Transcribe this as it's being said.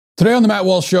Today on the Matt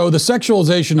Walsh Show, the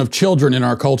sexualization of children in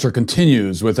our culture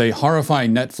continues with a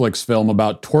horrifying Netflix film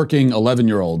about twerking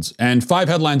 11-year-olds and 5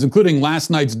 headlines, including last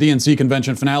night's DNC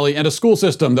convention finale and a school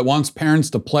system that wants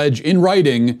parents to pledge in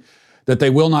writing that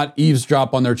they will not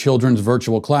eavesdrop on their children's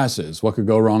virtual classes. What could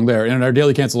go wrong there? And in our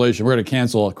daily cancellation, we're going to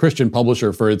cancel a Christian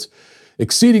publisher for its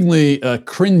exceedingly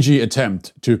cringy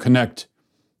attempt to connect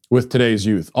with today's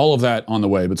youth. All of that on the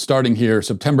way. But starting here,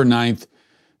 September 9th,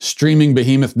 streaming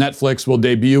behemoth Netflix will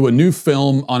debut a new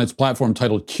film on its platform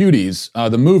titled Cuties.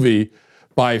 The movie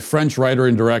by French writer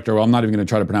and director, well, I'm not even going to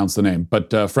try to pronounce the name,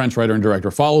 but French writer and director,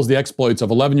 follows the exploits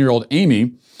of 11-year-old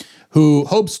Amy, who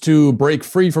hopes to break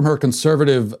free from her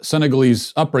conservative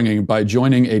Senegalese upbringing by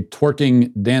joining a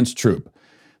twerking dance troupe.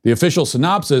 The official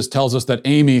synopsis tells us that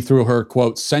Amy, through her,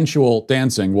 quote, sensual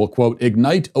dancing, will, quote,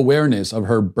 ignite awareness of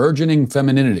her burgeoning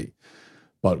femininity.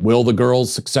 But will the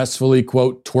girls successfully,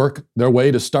 quote, twerk their way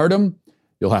to stardom?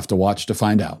 You'll have to watch to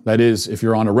find out. That is, if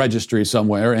you're on a registry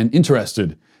somewhere and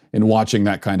interested in watching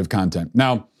that kind of content.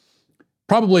 Now,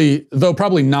 probably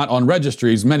not on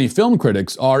registries, many film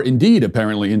critics are indeed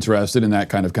apparently interested in that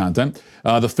kind of content.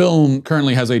 The film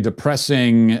currently has a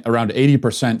depressing around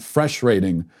 80% fresh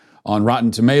rating on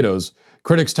Rotten Tomatoes.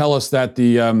 Critics tell us that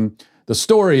the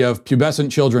story of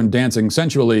pubescent children dancing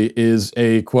sensually is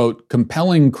a, quote,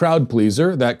 compelling crowd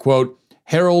pleaser that, quote,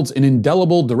 heralds an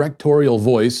indelible directorial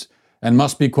voice and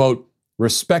must be, quote,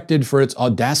 respected for its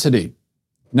audacity.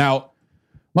 Now,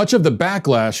 much of the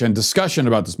backlash and discussion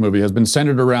about this movie has been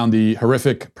centered around the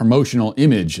horrific promotional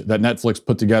image that Netflix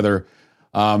put together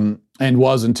and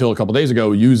was, until a couple days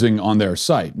ago, using on their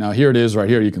site. Now, here it is right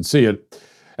here. You can see it.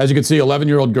 As you can see,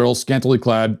 11-year-old girls, scantily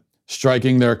clad,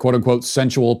 striking their quote-unquote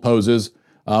sensual poses,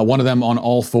 one of them on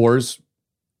all fours.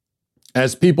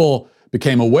 As people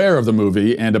became aware of the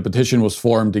movie and a petition was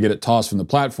formed to get it tossed from the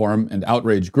platform and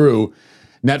outrage grew,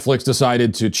 Netflix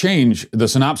decided to change the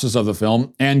synopsis of the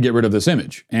film and get rid of this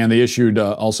image. And they issued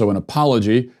also an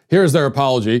apology. Here's their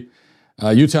apology.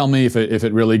 You tell me if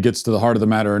it really gets to the heart of the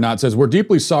matter or not. It says, we're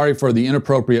deeply sorry for the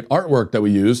inappropriate artwork that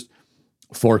we used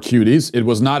for Cuties. It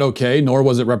was not okay, nor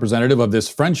was it representative of this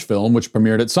French film, which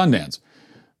premiered at Sundance.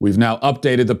 We've now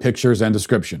updated the pictures and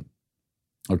description.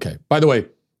 Okay, by the way,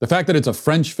 the fact that it's a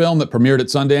French film that premiered at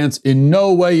Sundance in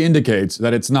no way indicates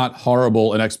that it's not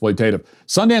horrible and exploitative.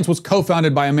 Sundance was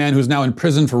co-founded by a man who's now in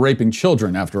prison for raping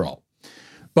children, after all.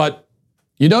 But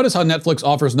you notice how Netflix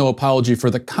offers no apology for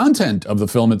the content of the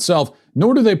film itself,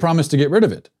 nor do they promise to get rid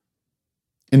of it.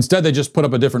 Instead, they just put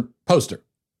up a different poster.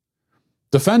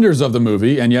 Defenders of the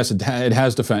movie, and yes, it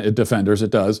has defenders,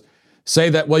 it does, say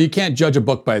that, well, you can't judge a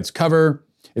book by its cover.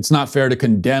 It's not fair to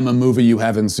condemn a movie you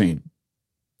haven't seen.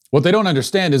 What they don't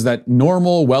understand is that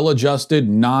normal, well-adjusted,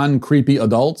 non-creepy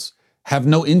adults have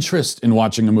no interest in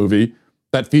watching a movie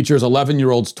that features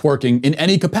 11-year-olds twerking in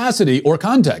any capacity or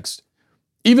context,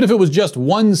 even if it was just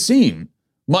one scene,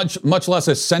 much less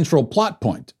a central plot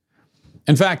point.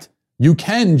 In fact, you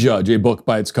can judge a book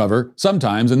by its cover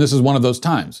sometimes, and this is one of those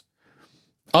times.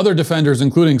 Other defenders,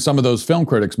 including some of those film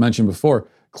critics mentioned before,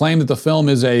 claim that the film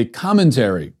is a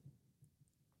commentary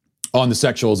on the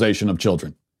sexualization of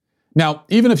children. Now,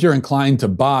 even if you're inclined to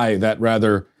buy that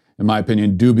rather, in my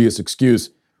opinion, dubious excuse,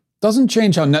 doesn't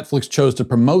change how Netflix chose to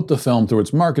promote the film through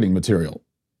its marketing material.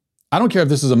 I don't care if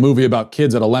this is a movie about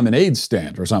kids at a lemonade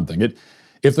stand or something.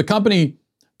 If the company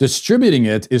distributing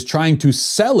it is trying to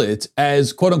sell it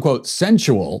as quote-unquote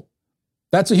sensual,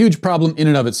 that's a huge problem in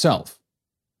and of itself.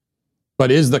 But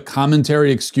is the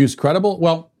commentary excuse credible?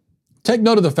 Well, take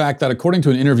note of the fact that according to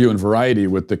an interview in Variety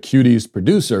with the Cuties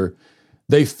producer,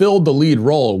 they filled the lead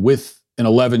role with an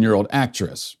 11-year-old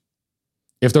actress.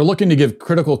 If they're looking to give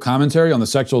critical commentary on the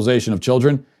sexualization of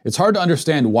children, it's hard to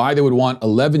understand why they would want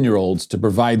 11-year-olds to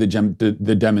provide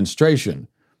the demonstration.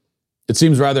 It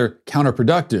seems rather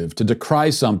counterproductive to decry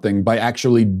something by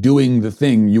actually doing the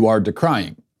thing you are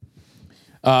decrying.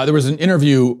 There was an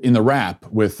interview in The Wrap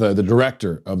with the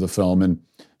director of the film, and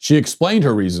she explained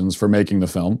her reasons for making the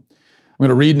film. I'm going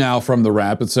to read now from The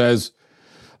Wrap. It says,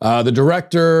 the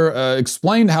director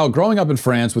explained how growing up in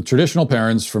France with traditional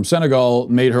parents from Senegal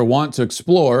made her want to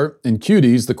explore in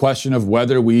Cuties the question of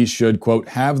whether we should, quote,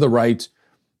 have the right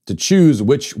to choose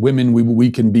which women we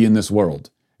can be in this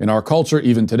world. In our culture,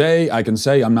 even today, I can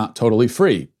say I'm not totally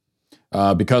free.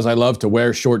 Because I love to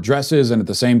wear short dresses, and at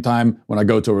the same time, when I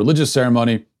go to a religious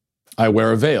ceremony, I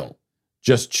wear a veil.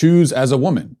 Just choose as a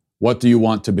woman. What do you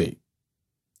want to be?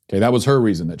 Okay, that was her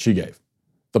reason that she gave.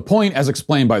 The point, as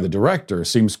explained by the director,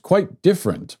 seems quite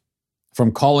different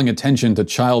from calling attention to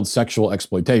child sexual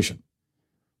exploitation.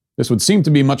 This would seem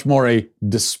to be much more a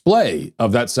display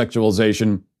of that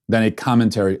sexualization than a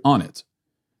commentary on it.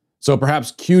 So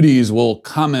perhaps cuties will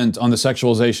comment on the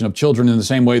sexualization of children in the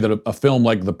same way that a film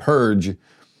like The Purge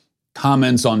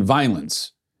comments on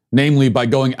violence, namely by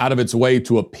going out of its way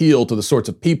to appeal to the sorts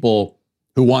of people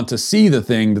who want to see the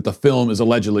thing that the film is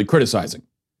allegedly criticizing.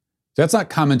 That's not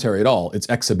commentary at all, it's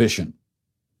exhibition.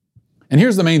 And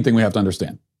here's the main thing we have to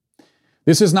understand.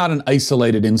 This is not an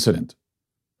isolated incident.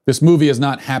 This movie is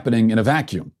not happening in a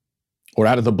vacuum or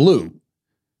out of the blue.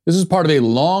 This is part of a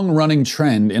long-running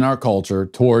trend in our culture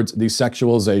towards the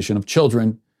sexualization of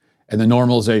children and the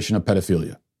normalization of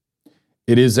pedophilia.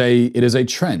 It is a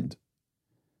trend.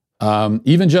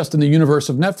 Even just in the universe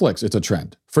of Netflix, it's a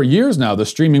trend. For years now, the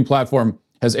streaming platform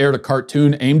has aired a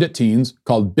cartoon aimed at teens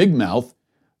called Big Mouth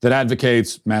that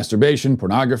advocates masturbation,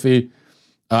 pornography,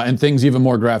 and things even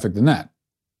more graphic than that.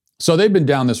 So they've been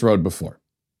down this road before.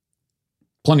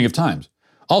 Plenty of times.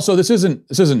 Also, this isn't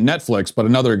Netflix, but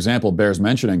another example bears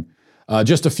mentioning.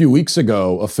 Just a few weeks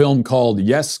ago, a film called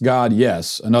Yes, God,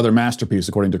 Yes, another masterpiece,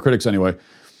 according to critics anyway,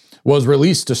 was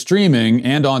released to streaming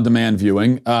and on-demand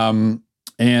viewing.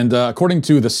 And according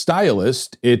to The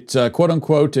Stylist, it, quote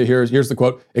unquote, here's the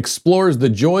quote, explores the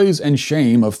joys and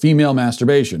shame of female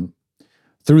masturbation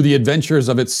through the adventures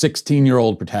of its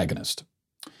 16-year-old protagonist.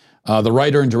 The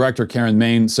writer and director, Karen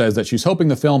Main, says that she's hoping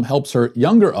the film helps her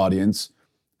younger audience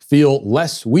feel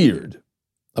less weird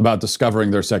about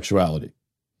discovering their sexuality.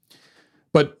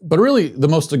 But really, the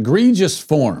most egregious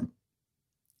form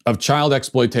of child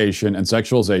exploitation and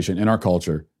sexualization in our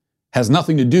culture has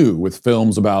nothing to do with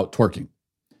films about twerking.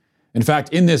 In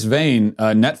fact, in this vein,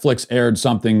 Netflix aired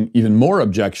something even more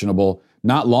objectionable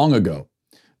not long ago.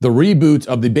 The reboot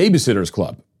of The Babysitter's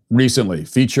Club recently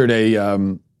featured a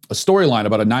storyline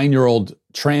about a 9-year-old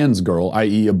trans girl,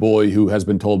 i.e. a boy who has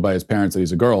been told by his parents that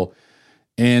he's a girl.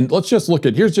 And let's just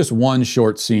here's just one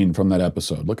short scene from that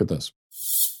episode. Look at this.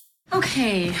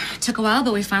 Okay, took a while,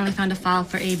 but we finally found a file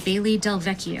for a Bailey Del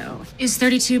Vecchio. Is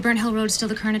 32 Burn Hill Road still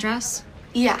the current address?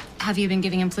 Yeah. Have you been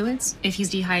giving him fluids? If he's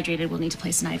dehydrated, we'll need to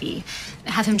place an IV.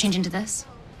 Have him change into this.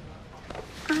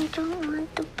 I don't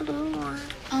want the blue one.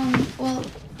 Well...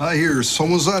 I hear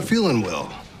someone's not feeling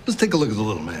well. Let's take a look at the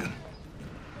little man.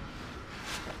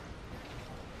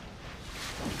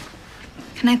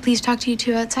 Can I please talk to you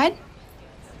two outside?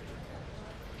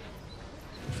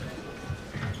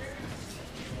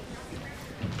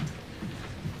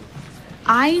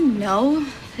 I know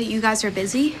that you guys are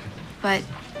busy, but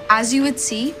as you would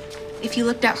see, if you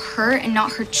looked at her and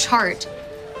not her chart,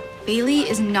 Bailey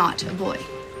is not a boy.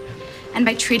 And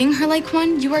by treating her like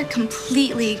one, you are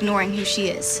completely ignoring who she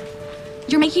is.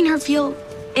 You're making her feel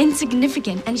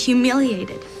insignificant and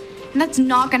humiliated. And that's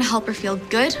not gonna help her feel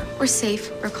good or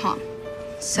safe or calm.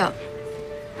 So,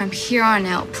 from here on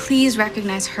out, please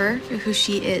recognize her for who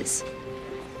she is.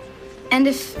 And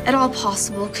if at all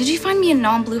possible, could you find me a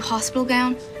non-blue hospital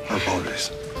gown? My apologies.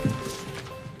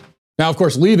 Now, of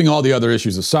course, leaving all the other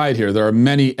issues aside here, there are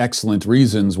many excellent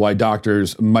reasons why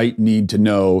doctors might need to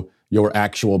know your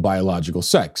actual biological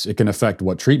sex. It can affect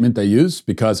what treatment they use,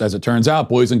 because as it turns out,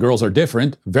 boys and girls are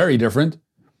different, very different.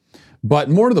 But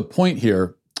more to the point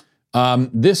here,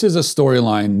 this is a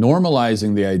storyline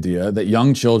normalizing the idea that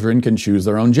young children can choose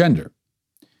their own gender.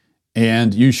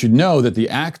 And you should know that the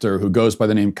actor who goes by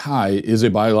the name Kai is a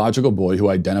biological boy who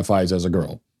identifies as a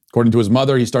girl. According to his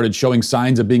mother, he started showing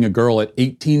signs of being a girl at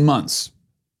 18 months.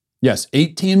 Yes,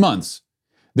 18 months.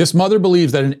 This mother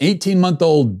believes that an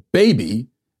 18-month-old baby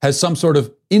has some sort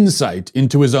of insight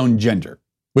into his own gender,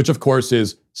 which of course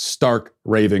is stark,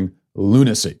 raving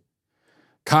lunacy.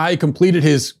 Kai completed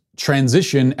his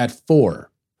transition at 4.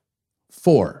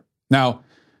 Now,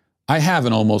 I have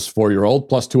an almost 4-year-old,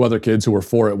 plus 2 other kids who were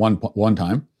 4 at one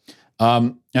time.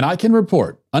 And I can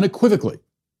report unequivocally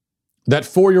that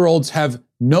 4-year-olds have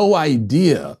no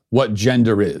idea what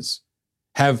gender is,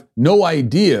 have no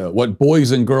idea what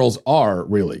boys and girls are,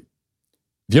 really.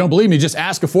 If you don't believe me, just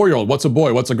ask a 4-year-old, what's a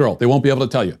boy, what's a girl? They won't be able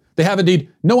to tell you. They have indeed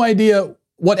no idea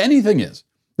what anything is.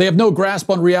 They have no grasp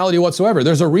on reality whatsoever.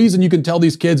 There's a reason you can tell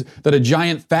these kids that a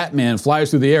giant fat man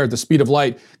flies through the air at the speed of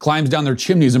light, climbs down their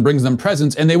chimneys and brings them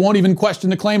presents, and they won't even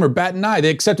question the claim or bat an eye. They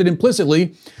accept it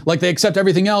implicitly, like they accept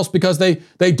everything else, because they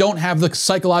don't have the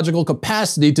psychological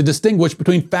capacity to distinguish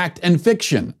between fact and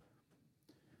fiction,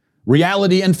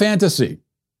 reality and fantasy.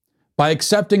 By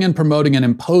accepting and promoting and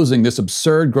imposing this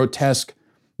absurd, grotesque,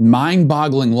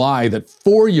 mind-boggling lie that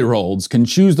 4-year-olds can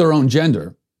choose their own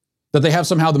gender, that they have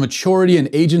somehow the maturity and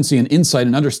agency and insight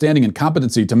and understanding and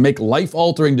competency to make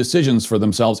life-altering decisions for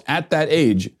themselves at that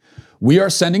age, we are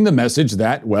sending the message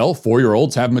that, well,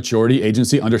 4-year-olds have maturity,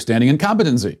 agency, understanding, and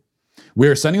competency. We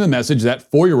are sending the message that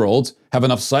 4-year-olds have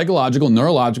enough psychological,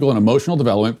 neurological, and emotional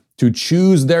development to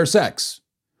choose their sex.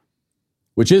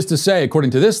 which is to say,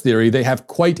 according to this theory, they have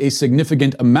quite a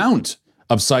significant amount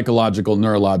of psychological,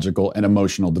 neurological, and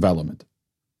emotional development.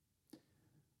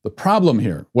 The problem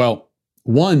here, well,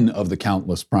 one of the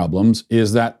countless problems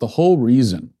is that the whole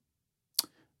reason,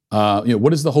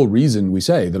 what is the whole reason we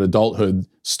say that adulthood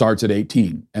starts at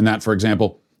 18? And that, for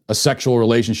example, a sexual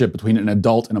relationship between an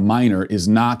adult and a minor is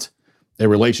not a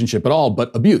relationship at all,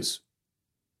 but abuse.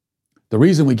 The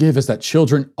reason we give is that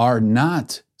children are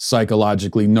not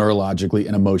psychologically, neurologically,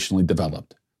 and emotionally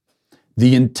developed.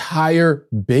 The entire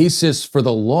basis for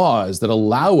the laws that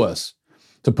allow us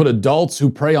to put adults who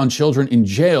prey on children in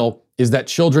jail is that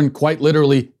children quite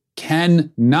literally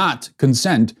cannot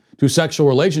consent to sexual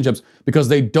relationships because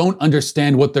they don't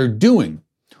understand what they're doing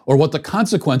or what the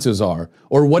consequences are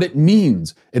or what it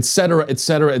means, etc.,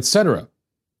 etc., etc.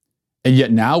 And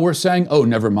yet now we're saying, oh,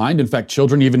 never mind. In fact,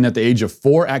 children even at the age of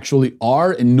 4 actually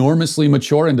are enormously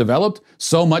mature and developed,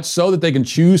 so much so that they can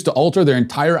choose to alter their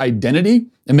entire identity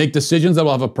and make decisions that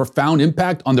will have a profound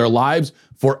impact on their lives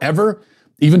forever,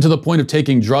 even to the point of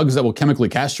taking drugs that will chemically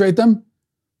castrate them.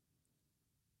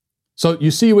 So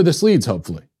you see where this leads,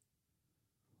 hopefully.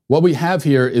 What we have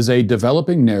here is a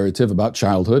developing narrative about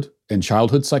childhood and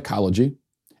childhood psychology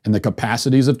and the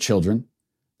capacities of children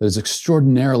that is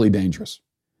extraordinarily dangerous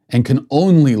and can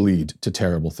only lead to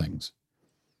terrible things.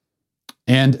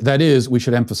 And that is, we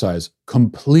should emphasize,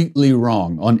 completely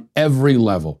wrong on every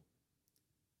level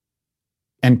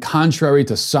and contrary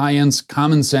to science,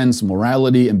 common sense,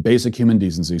 morality, and basic human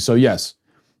decency. So yes,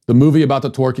 the movie about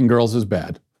the twerking girls is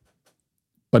bad,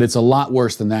 but it's a lot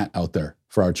worse than that out there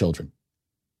for our children,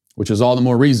 which is all the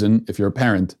more reason, if you're a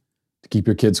parent, to keep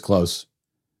your kids close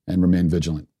and remain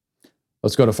vigilant.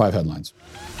 Let's go to 5 headlines.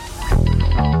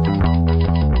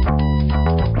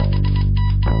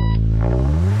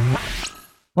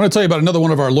 I want to tell you about another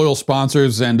one of our loyal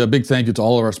sponsors, and a big thank you to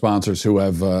all of our sponsors who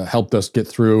have helped us get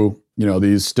through,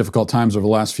 these difficult times over the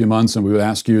last few months. And we would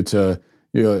ask you to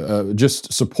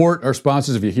just support our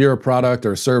sponsors. If you hear a product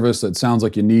or a service that sounds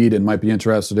like you need and might be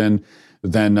interested in,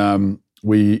 then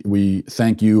we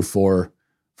thank you for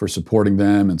supporting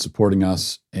them and supporting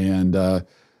us, and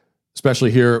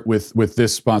especially here with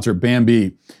this sponsor,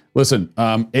 Bambi. Listen,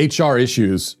 HR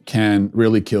issues can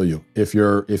really kill you if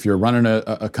you're running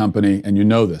a company, and you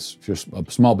know this. If you're a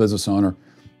small business owner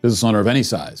of any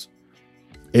size,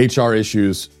 HR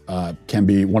issues can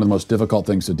be one of the most difficult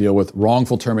things to deal with.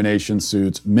 Wrongful termination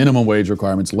suits, minimum wage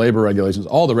requirements, labor regulations,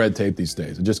 all the red tape these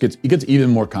days. It gets even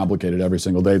more complicated every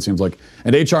single day, it seems like.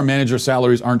 And HR manager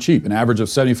salaries aren't cheap, an average of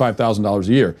 $75,000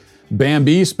 a year.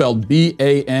 Bambee, spelled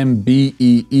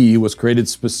B-A-M-B-E-E, was created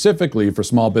specifically for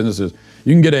small businesses.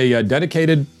 You can get a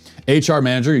dedicated HR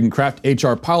manager. You can craft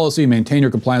HR policy, maintain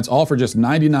your compliance, all for just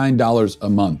 $99 a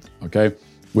month, okay?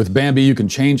 With Bambee, you can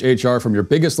change HR from your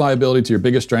biggest liability to your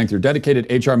biggest strength. Your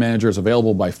dedicated HR manager is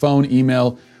available by phone,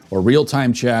 email, or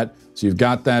real-time chat. So you've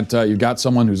got that. You've got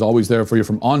someone who's always there for you.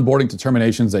 From onboarding to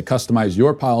terminations, they customize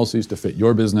your policies to fit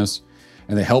your business,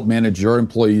 and they help manage your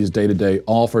employees day to day,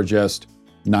 all for just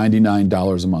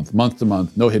 $99 a month to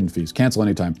month, no hidden fees, cancel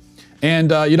anytime.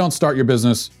 And you don't start your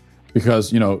business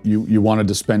because you wanted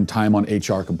to spend time on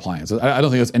HR compliance. I don't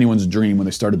think that's anyone's dream when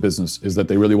they start a business, is that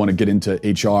they really want to get into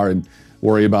HR and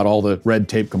worry about all the red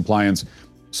tape compliance.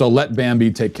 So let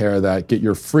Bambi take care of that. Get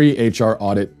your free HR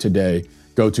audit today.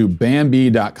 Go to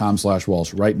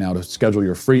Bambi.com/Walsh right now to schedule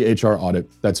your free HR audit.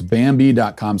 That's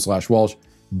Bambi.com/Walsh,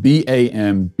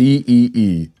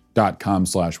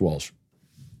 BAMBEE.com/Walsh.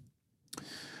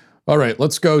 All right,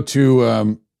 let's go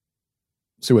to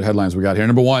see what headlines we got here.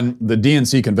 Number one, the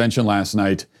DNC convention last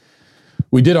night.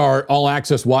 We did our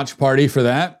all-access watch party for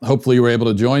that. Hopefully you were able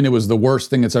to join. It was the worst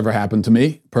thing that's ever happened to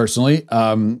me, personally.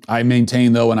 I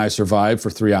maintain, though, and I survived for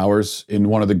 3 hours in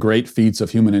one of the great feats of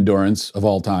human endurance of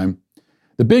all time.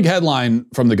 The big headline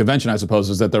from the convention, I suppose,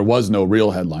 is that there was no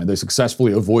real headline. They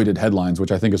successfully avoided headlines,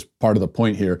 which I think is part of the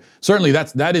point here. Certainly,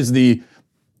 that is the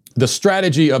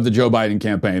strategy of the Joe Biden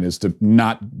campaign, is to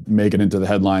not make it into the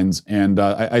headlines. And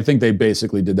I think they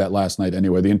basically did that last night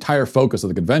anyway. The entire focus of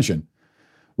the convention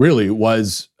really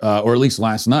was, or at least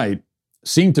last night,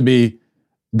 seemed to be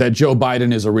that Joe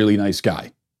Biden is a really nice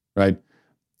guy, right?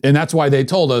 And that's why they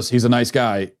told us he's a nice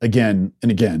guy again and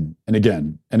again and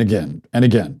again and again and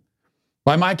again.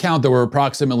 By my count, there were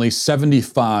approximately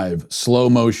 75 slow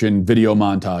motion video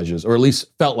montages, or at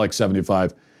least felt like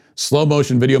 75 slow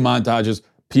motion video montages,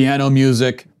 piano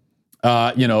music,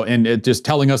 and it just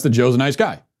telling us that Joe's a nice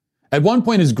guy. At one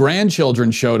point, his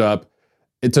grandchildren showed up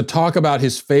to talk about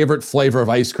his favorite flavor of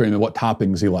ice cream and what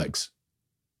toppings he likes.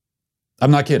 I'm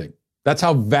not kidding. That's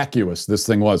how vacuous this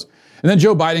thing was. And then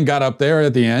Joe Biden got up there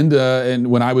at the end,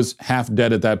 and when I was half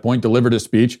dead at that point, delivered a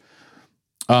speech.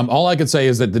 All I could say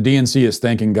is that the DNC is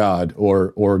thanking God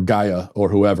or Gaia or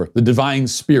whoever, the divine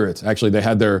spirit. Actually, they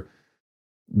had their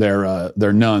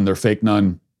nun, their fake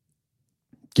nun,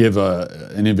 give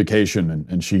an invocation,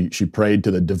 and she prayed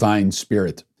to the divine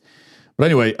spirit. But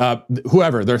anyway,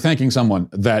 whoever, they're thanking someone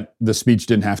that the speech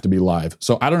didn't have to be live.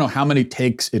 So I don't know how many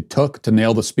takes it took to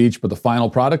nail the speech, but the final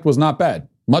product was not bad,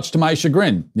 much to my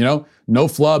chagrin. You know, no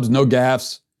flubs, no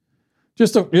gaffes,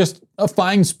 just a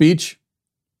fine speech.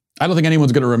 I don't think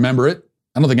anyone's going to remember it.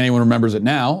 I don't think anyone remembers it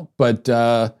now, but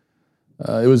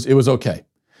it was okay.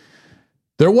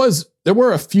 There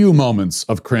were a few moments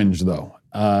of cringe though,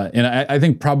 and I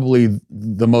think probably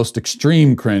the most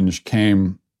extreme cringe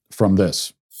came from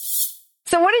this.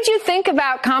 So what did you think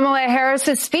about Kamala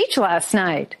Harris's speech last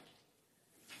night?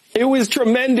 It was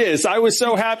tremendous. I was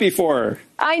so happy for her.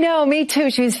 I know, me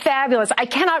too. She was fabulous. I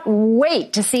cannot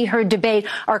wait to see her debate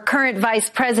our current vice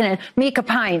president, Mika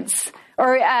Pince.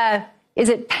 Or is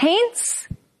it Paints?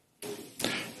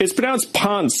 It's pronounced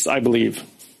Ponce, I believe.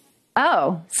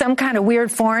 Oh, some kind of weird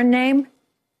foreign name?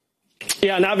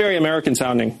 Yeah, not very American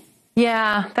sounding.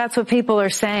 Yeah, that's what people are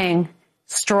saying.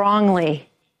 Strongly.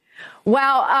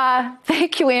 Well,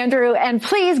 thank you, Andrew. And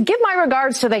please give my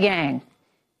regards to the gang.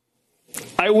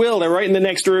 I will. They're right in the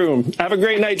next room. Have a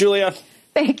great night, Julia.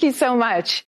 Thank you so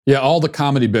much. Yeah, all the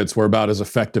comedy bits were about as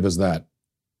effective as that.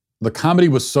 The comedy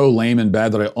was so lame and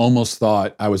bad that I almost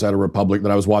thought I was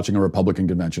watching a Republican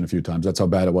convention a few times. That's how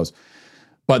bad it was.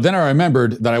 But then I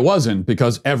remembered that I wasn't,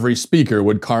 because every speaker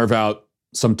would carve out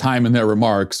some time in their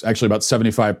remarks. Actually, about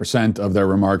 75% of their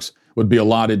remarks would be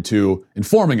allotted to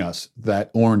informing us that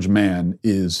Orange Man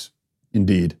is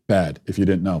indeed bad, if you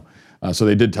didn't know. So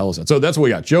they did tell us that. So that's what we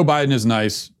got. Joe Biden is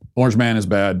nice. Orange Man is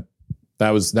bad. That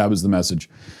was the message.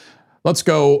 Let's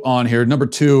go on here. Number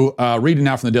 2, reading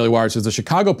now from the Daily Wire, says the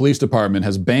Chicago Police Department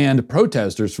has banned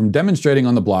protesters from demonstrating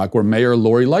on the block where Mayor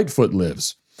Lori Lightfoot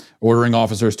lives, ordering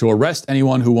officers to arrest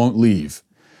anyone who won't leave.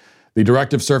 The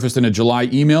directive surfaced in a July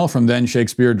email from then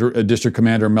Shakespeare District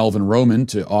Commander Melvin Roman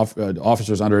to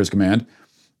officers under his command.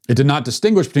 It did not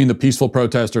distinguish between the peaceful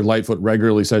protester Lightfoot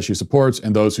regularly says she supports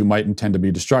and those who might intend to be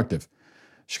destructive.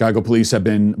 Chicago police have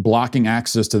been blocking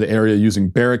access to the area using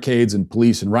barricades and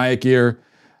police and riot gear.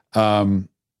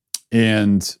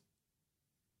 And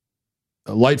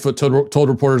Lightfoot told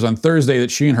reporters on Thursday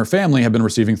that she and her family have been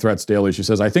receiving threats daily. She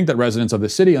says, I think that residents of the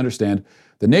city understand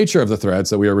the nature of the threats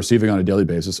that we are receiving on a daily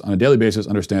basis. On a daily basis,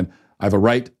 understand I have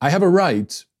a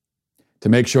right to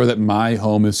make sure that my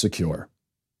home is secure.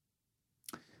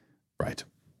 Right.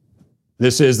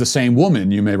 This is the same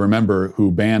woman, you may remember,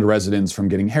 who banned residents from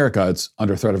getting haircuts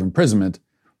under threat of imprisonment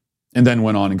and then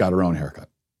went on and got her own haircut.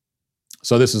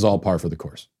 So this is all par for the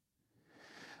course.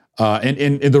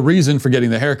 And the reason for getting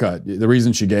the haircut, the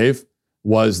reason she gave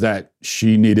was that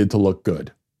she needed to look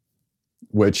good,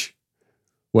 which,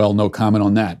 well, no comment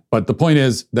on that. But the point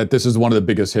is that this is one of the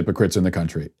biggest hypocrites in the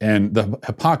country. And the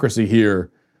hypocrisy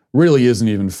here really isn't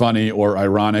even funny or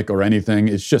ironic or anything.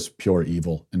 It's just pure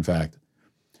evil, in fact.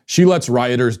 She lets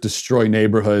rioters destroy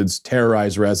neighborhoods,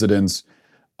 terrorize residents,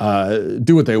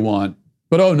 do what they want.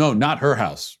 But oh no, not her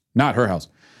house. Not her house.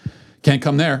 Can't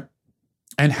come there.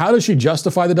 And how does she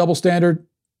justify the double standard?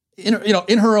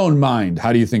 In her own mind,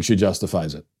 how do you think she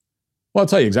justifies it? Well, I'll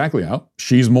tell you exactly how.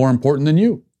 She's more important than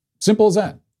you. Simple as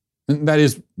that. And that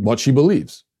is what she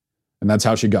believes. And that's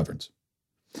how she governs.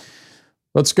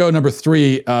 Let's go number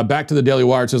 3, back to the Daily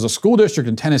Wire. It says a school district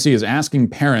in Tennessee is asking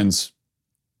parents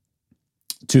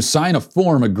to sign a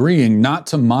form agreeing not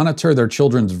to monitor their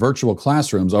children's virtual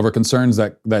classrooms over concerns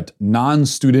that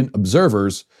non-student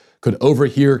observers could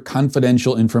overhear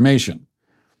confidential information.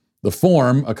 The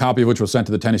form, a copy of which was sent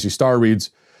to the Tennessee Star, reads,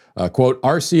 quote,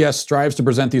 RCS strives to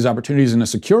present these opportunities in a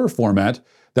secure format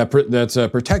that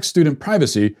protects student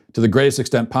privacy to the greatest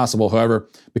extent possible. However,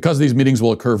 because these meetings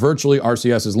will occur virtually,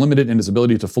 RCS is limited in its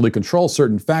ability to fully control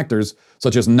certain factors,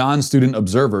 such as non-student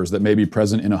observers that may be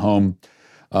present in a home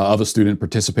of a student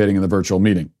participating in the virtual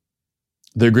meeting.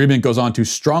 The agreement goes on to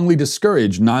strongly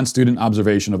discourage non-student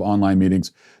observation of online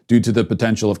meetings due to the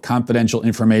potential of confidential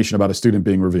information about a student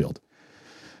being revealed.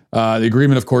 The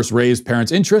agreement, of course, raised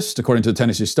parents' interest, according to the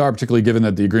Tennessee Star, particularly given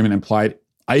that the agreement implied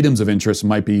items of interest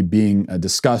might be being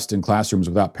discussed in classrooms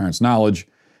without parents' knowledge.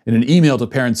 In an email to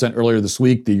parents sent earlier this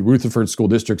week, the Rutherford School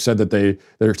District said that they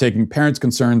are taking parents'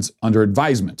 concerns under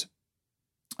advisement.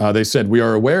 They said, we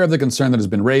are aware of the concern that has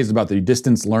been raised about the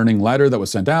distance learning letter that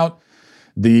was sent out.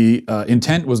 The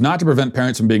intent was not to prevent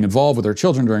parents from being involved with their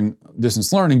children during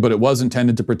distance learning, but it was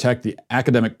intended to protect the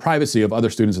academic privacy of other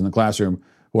students in the classroom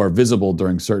who are visible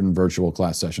during certain virtual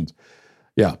class sessions.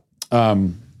 Yeah.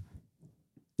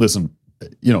 Listen,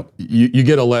 you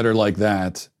get a letter like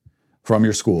that from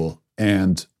your school,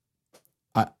 and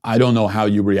I don't know how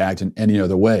you react in any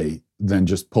other way than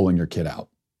just pulling your kid out.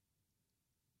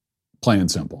 Plain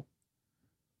and simple.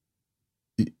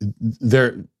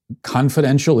 They're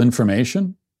confidential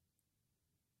information?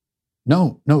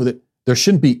 No, there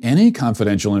shouldn't be any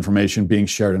confidential information being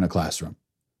shared in a classroom.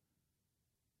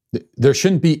 There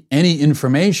shouldn't be any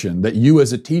information that you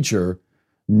as a teacher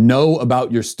know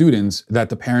about your students that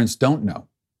the parents don't know.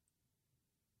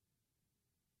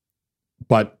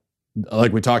 But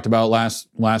like we talked about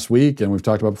last week and we've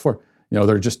talked about before,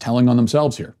 they're just telling on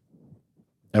themselves here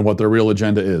and what their real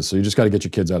agenda is. So you just got to get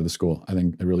your kids out of the school. I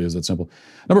think it really is that simple.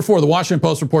 Number 4, the Washington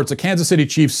Post reports the Kansas City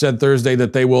Chiefs said Thursday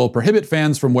that they will prohibit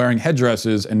fans from wearing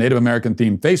headdresses and Native American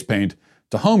themed face paint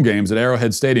to home games at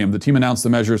Arrowhead Stadium. The team announced the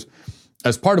measures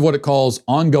as part of what it calls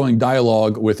ongoing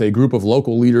dialogue with a group of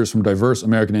local leaders from diverse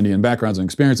American Indian backgrounds and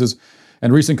experiences,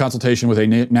 and recent consultation with a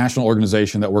national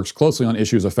organization that works closely on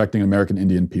issues affecting American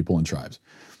Indian people and tribes.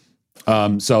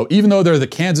 So even though they're the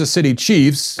Kansas City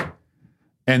Chiefs,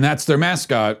 and that's their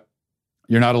mascot,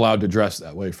 you're not allowed to dress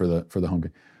that way for the home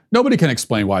game. Nobody can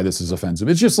explain why this is offensive.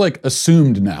 It's just like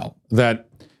assumed now that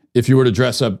if you were to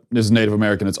dress up as Native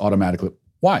American, it's automatically,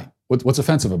 why? What's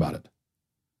offensive about it?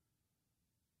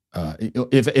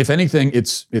 If anything,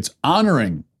 it's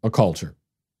honoring a culture.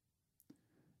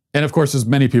 And of course, as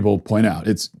many people point out,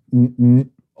 it's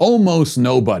almost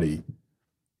nobody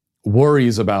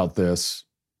worries about this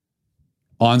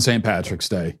on St. Patrick's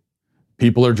Day.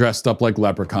 People are dressed up like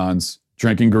leprechauns,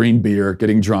 drinking green beer,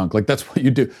 getting drunk. Like that's what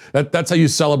you do. That's how you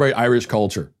celebrate Irish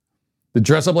culture. They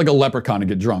dress up like a leprechaun and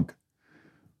get drunk.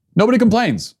 Nobody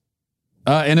complains.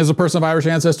 And as a person of Irish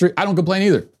ancestry, I don't complain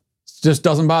either. It just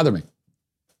doesn't bother me.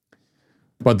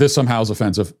 But this somehow is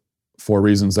offensive for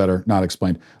reasons that are not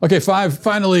explained. Okay, 5,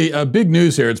 finally, big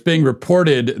news here. It's being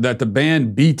reported that the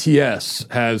band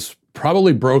BTS has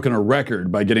probably broken a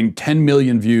record by getting 10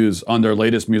 million views on their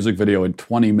latest music video in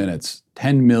 20 minutes.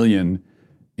 10 million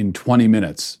in 20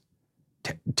 minutes.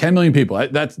 10 million people.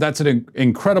 That's an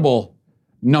incredible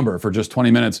number for just 20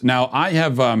 minutes. Now, I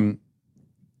have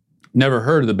never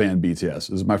heard of the band BTS. This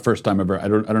is my first time ever. I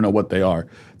don't know what they are.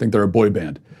 I think they're a boy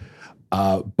band.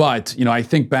 But I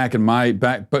think back in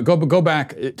but go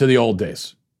back to the old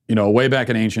days, way back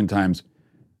in ancient times,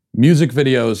 music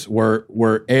videos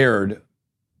were aired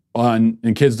on,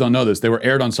 and kids don't know this, they were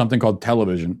aired on something called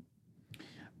television.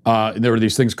 There were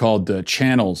these things called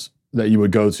channels that you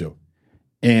would go to.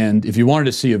 And if you wanted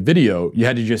to see a video, you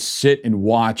had to just sit and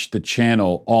watch the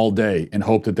channel all day and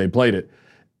hope that they played it.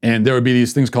 And there would be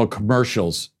these things called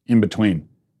commercials in between.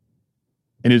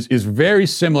 And it's very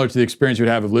similar to the experience you'd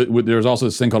have. There was also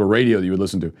this thing called a radio that you would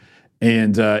listen to.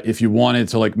 And if you wanted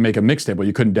to make a mixtape, well,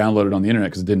 you couldn't download it on the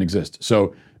internet because it didn't exist.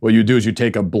 So what you do is you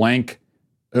take a blank,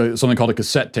 something called a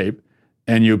cassette tape,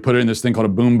 and you put it in this thing called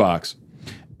a boombox.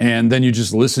 And then you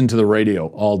just listen to the radio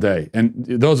all day. And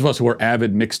those of us who were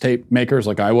avid mixtape makers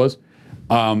like I was,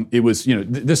 it was,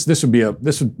 this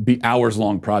would be hours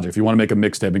long project if you want to make a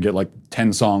mixtape and get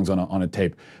 10 songs on a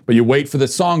tape. But you wait for the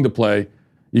song to play.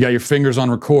 You got your fingers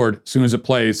on record. As soon as it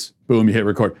plays, boom, you hit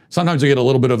record. Sometimes you get a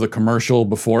little bit of the commercial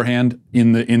beforehand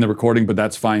in the recording, but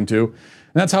that's fine too.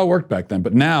 And that's how it worked back then.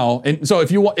 But now, and so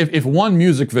if one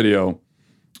music video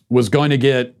was going to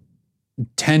get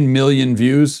 10 million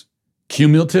views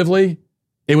cumulatively,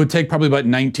 it would take probably about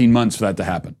 19 months for that to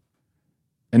happen.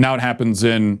 And now it happens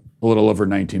in a little over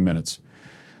 19 minutes.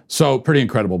 So pretty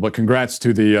incredible. But congrats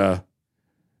to the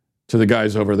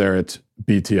guys over there at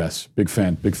BTS. Big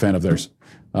fan of theirs.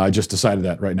 I just decided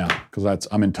that right now because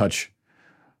I'm in touch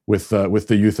with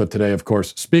the youth of today, of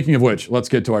course. Speaking of which, let's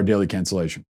get to our daily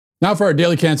cancellation. Now for our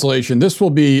daily cancellation, this will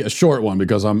be a short one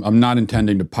because I'm not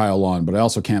intending to pile on, but I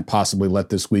also can't possibly let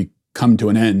this week come to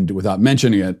an end without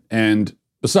mentioning it. And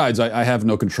besides, I have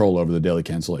no control over the daily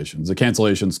cancellations. The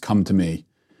cancellations come to me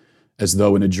as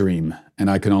though in a dream, and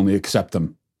I can only accept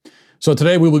them. So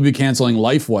today we will be canceling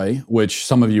Lifeway, which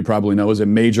some of you probably know is a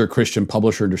major Christian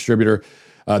publisher and distributor.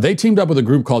 They teamed up with a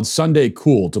group called Sunday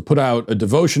Cool to put out a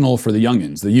devotional for the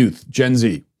youngins, the youth, Gen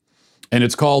Z. And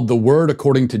it's called The Word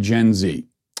According to Gen Z.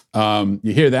 You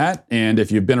hear that, and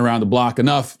if you've been around the block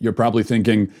enough, you're probably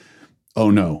thinking, oh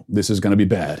no, this is going to be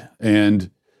bad.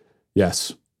 And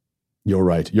yes, you're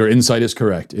right. Your insight is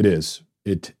correct. It is.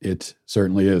 It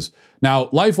certainly is. Now,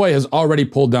 Lifeway has already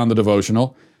pulled down the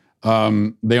devotional.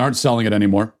 They aren't selling it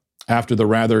anymore after the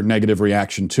rather negative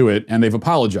reaction to it, and they've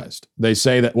apologized. They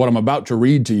say that what I'm about to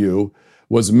read to you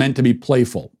was meant to be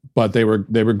playful, but they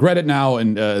regret it now,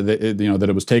 and that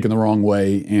it was taken the wrong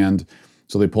way, and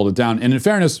so they pulled it down. And in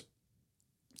fairness,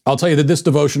 I'll tell you that this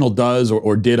devotional does,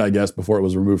 or did, I guess, before it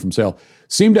was removed from sale,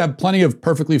 seem to have plenty of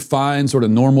perfectly fine, sort of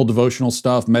normal devotional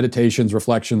stuff, meditations,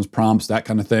 reflections, prompts, that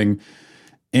kind of thing.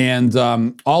 And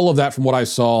all of that, from what I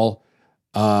saw,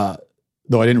 though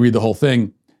I didn't read the whole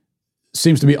thing,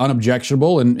 seems to be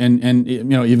unobjectionable, and you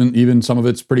know, even some of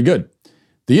it's pretty good.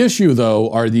 The issue,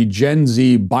 though, are the Gen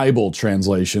Z Bible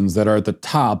translations that are at the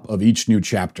top of each new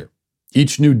chapter,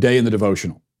 each new day in the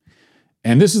devotional.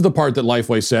 And this is the part that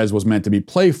Lifeway says was meant to be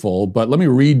playful, but let me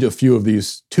read a few of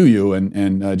these to you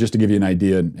and just to give you an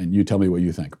idea, and you tell me what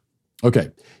you think. Okay,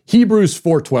 Hebrews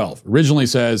 4:12 originally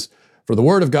says, "For the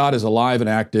word of God is alive and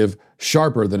active,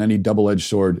 sharper than any double-edged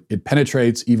sword. It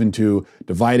penetrates even to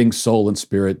dividing soul and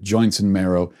spirit, joints and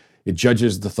marrow. It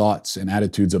judges the thoughts and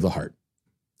attitudes of the heart."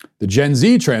 The Gen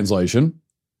Z translation,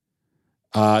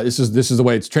 this is the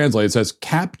way it's translated. It says,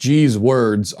 "Cap G's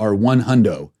words are one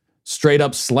hundo. Straight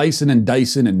up slicing and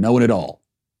dicing and knowing it all."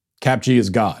 Cap G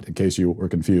is God, in case you were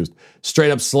confused.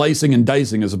 Straight up slicing and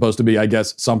dicing is supposed to be, I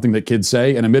guess, something that kids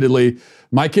say. And admittedly,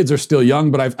 my kids are still young,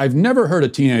 but I've never heard a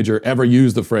teenager ever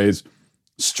use the phrase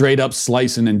straight up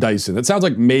slicing and dicing. That sounds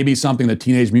like maybe something the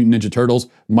Teenage Mutant Ninja Turtles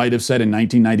might have said in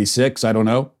 1996. I don't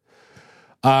know.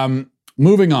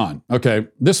 Moving on. Okay,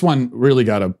 this one really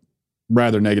got a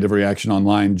rather negative reaction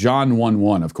online. John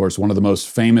 1:1, of course, one of the most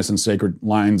famous and sacred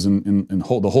lines in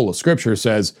the whole of Scripture,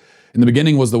 says, "In the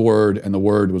beginning was the Word, and the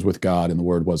Word was with God, and the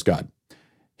Word was God."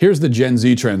 Here's the Gen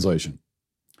Z translation.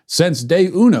 "Since day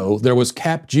uno, there was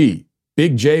Cap G.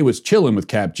 Big J was chilling with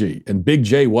Cap G, and Big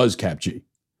J was Cap G."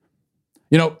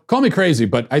 You know, call me crazy,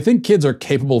 but I think kids are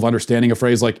capable of understanding a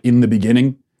phrase like "in the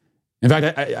beginning." In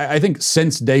fact, I think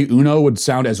 "since day uno" would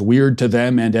sound as weird to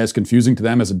them and as confusing to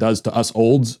them as it does to us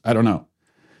olds. I don't know.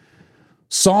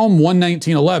 Psalm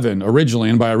 119:11 originally,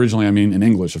 and by originally I mean in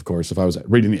English, of course. If I was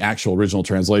reading the actual original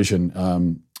translation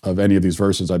of any of these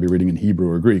verses, I'd be reading in Hebrew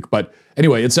or Greek. But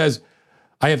anyway, it says,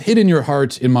 I have hidden your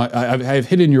word in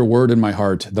my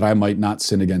heart that I might not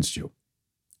sin against you."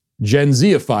 Gen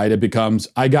Z-ified, it becomes,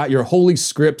 "I got your holy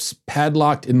scripts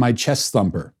padlocked in my chest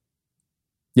thumper."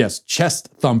 Yes, chest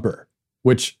thumper,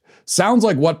 which sounds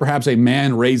like what perhaps a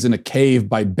man raised in a cave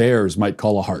by bears might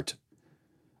call a heart.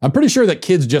 I'm pretty sure that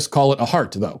kids just call it a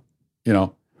heart, though. You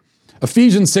know,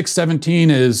 Ephesians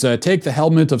 6:17 is, "Take the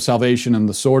helmet of salvation and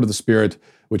the sword of the Spirit,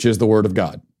 which is the word of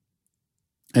God."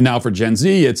 And now for Gen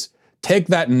Z, it's, "Take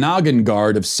that noggin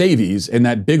guard of Savies and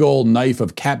that big old knife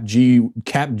of Cap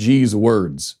G's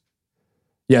words."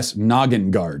 Yes,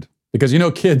 noggin guard. Because you know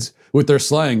kids with their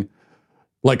slang,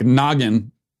 like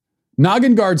noggin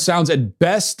guard sounds at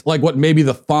best like what maybe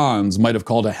the Fonz might have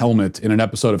called a helmet in an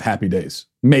episode of Happy Days.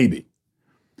 Maybe.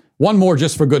 One more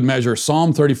just for good measure.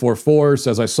 Psalm 34:4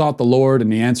 says, "I sought the Lord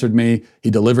and he answered me. He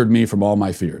delivered me from all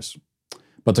my fears."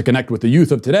 But to connect with the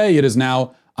youth of today, it is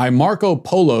now, "I Marco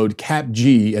Polo'd Cap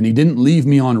G and he didn't leave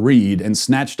me on read and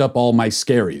snatched up all my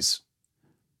scaries."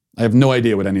 I have no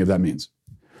idea what any of that means.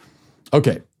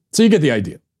 Okay, so you get the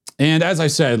idea. And as I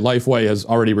said, Lifeway has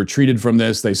already retreated from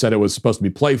this. They said it was supposed to be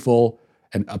playful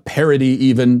and a parody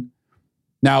even.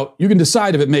 Now, you can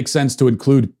decide if it makes sense to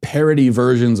include parody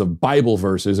versions of Bible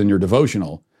verses in your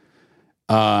devotional.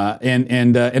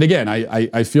 And again,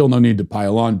 I feel no need to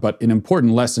pile on, but an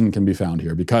important lesson can be found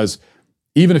here, because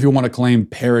even if you want to claim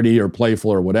parody or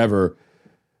playful or whatever,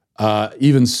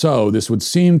 even so, this would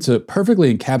seem to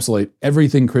perfectly encapsulate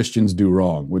everything Christians do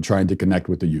wrong with trying to connect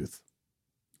with the youth.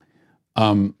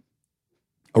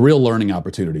 A real learning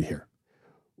opportunity here.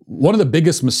 One of the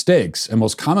biggest mistakes and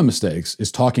most common mistakes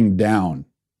is talking down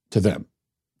to them,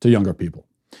 to younger people.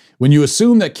 When you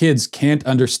assume that kids can't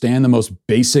understand the most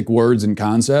basic words and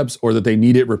concepts, or that they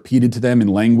need it repeated to them in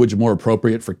language more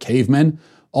appropriate for cavemen,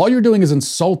 all you're doing is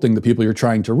insulting the people you're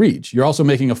trying to reach. You're also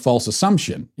making a false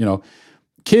assumption. You know,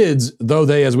 kids, though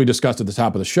they, as we discussed at the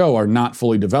top of the show, are not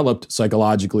fully developed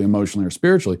psychologically, emotionally, or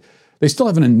spiritually, they still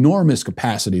have an enormous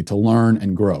capacity to learn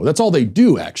and grow. That's all they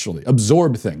do, actually,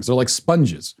 absorb things. They're like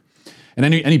sponges. And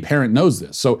any parent knows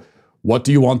this. So what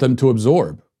do you want them to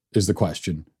absorb is the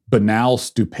question. Banal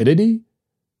stupidity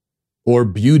or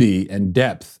beauty and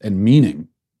depth and meaning?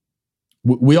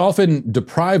 We often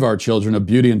deprive our children of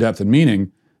beauty and depth and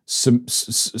meaning,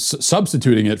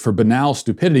 substituting it for banal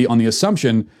stupidity on the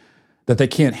assumption that they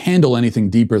can't handle anything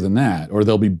deeper than that, or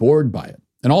they'll be bored by it.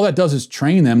 And all that does is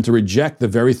train them to reject the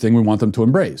very thing we want them to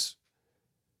embrace.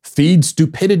 Feed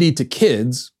stupidity to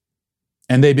kids,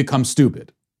 and they become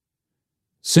stupid.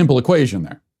 Simple equation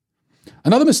there.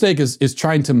 Another mistake is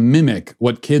trying to mimic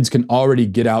what kids can already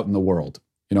get out in the world.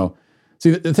 You know,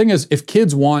 see, the thing is, if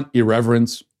kids want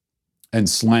irreverence and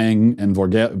slang and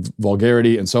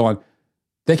vulgarity and so on,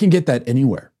 they can get that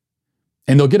anywhere.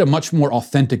 And they'll get a much more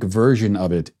authentic version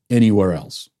of it anywhere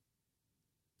else.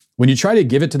 When you try to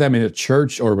give it to them in a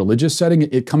church or a religious setting,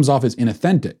 it comes off as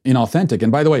inauthentic.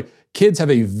 And by the way, kids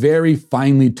have a very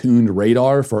finely tuned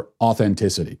radar for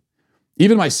authenticity.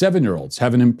 Even my 7-year-olds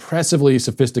have an impressively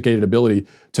sophisticated ability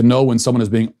to know when someone is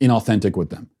being inauthentic with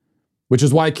them, which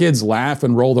is why kids laugh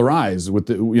and roll their eyes with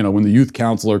when the youth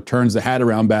counselor turns the hat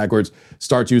around backwards,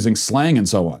 starts using slang and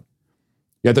so on.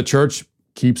 Yet the church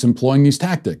keeps employing these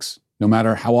tactics, no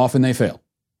matter how often they fail.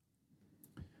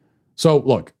 So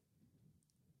look,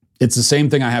 it's the same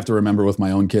thing I have to remember with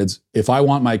my own kids. If I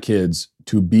want my kids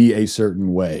to be a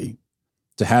certain way,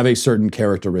 to have a certain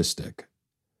characteristic,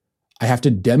 I have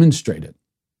to demonstrate it.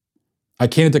 I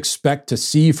can't expect to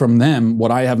see from them what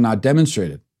I have not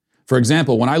demonstrated. For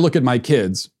example, when I look at my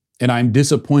kids and I'm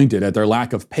disappointed at their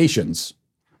lack of patience,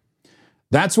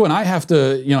 that's when I have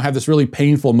to, have this really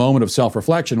painful moment of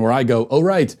self-reflection where I go, oh,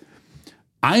 right,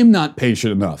 I'm not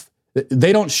patient enough.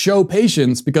 They don't show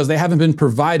patience because they haven't been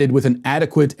provided with an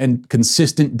adequate and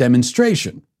consistent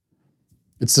demonstration.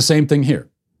 It's the same thing here.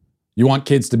 You want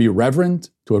kids to be reverent,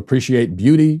 to appreciate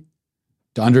beauty,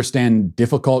 to understand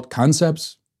difficult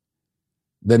concepts,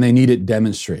 then they need it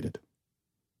demonstrated.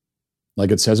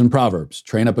 Like it says in Proverbs,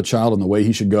 train up a child in the way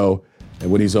he should go,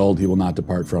 and when he's old, he will not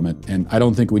depart from it. And I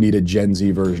don't think we need a Gen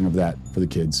Z version of that for the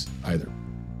kids either.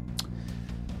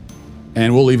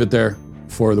 And we'll leave it there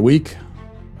for the week.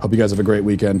 Hope you guys have a great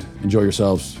weekend. Enjoy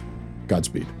yourselves.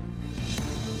 Godspeed.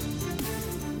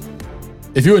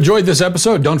 If you enjoyed this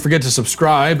episode, don't forget to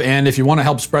subscribe. And if you want to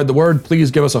help spread the word,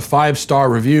 please give us a 5-star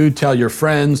review. Tell your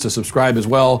friends to subscribe as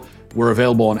well. We're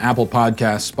available on Apple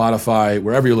Podcasts, Spotify,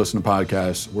 wherever you listen to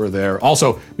podcasts, we're there.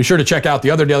 Also, be sure to check out the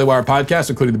other Daily Wire podcasts,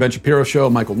 including The Ben Shapiro Show,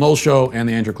 Michael Knowles Show, and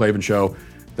The Andrew Klavan Show.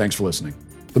 Thanks for listening.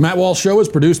 The Matt Walsh Show is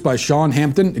produced by Sean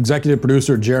Hampton, executive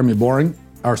producer Jeremy Boring.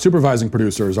 Our supervising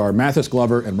producers are Mathis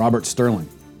Glover and Robert Sterling.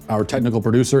 Our technical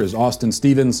producer is Austin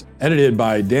Stevens, edited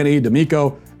by Danny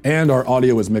D'Amico, and our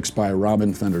audio is mixed by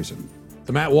Robin Fenderson.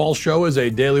 The Matt Walsh Show is a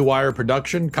Daily Wire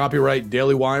production, copyright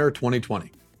Daily Wire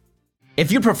 2020.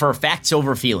 If you prefer facts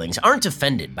over feelings, aren't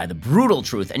offended by the brutal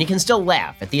truth, and you can still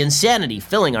laugh at the insanity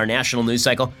filling our national news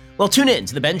cycle, well, tune in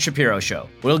to The Ben Shapiro Show.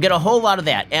 We'll get a whole lot of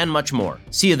that and much more.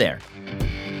 See you there.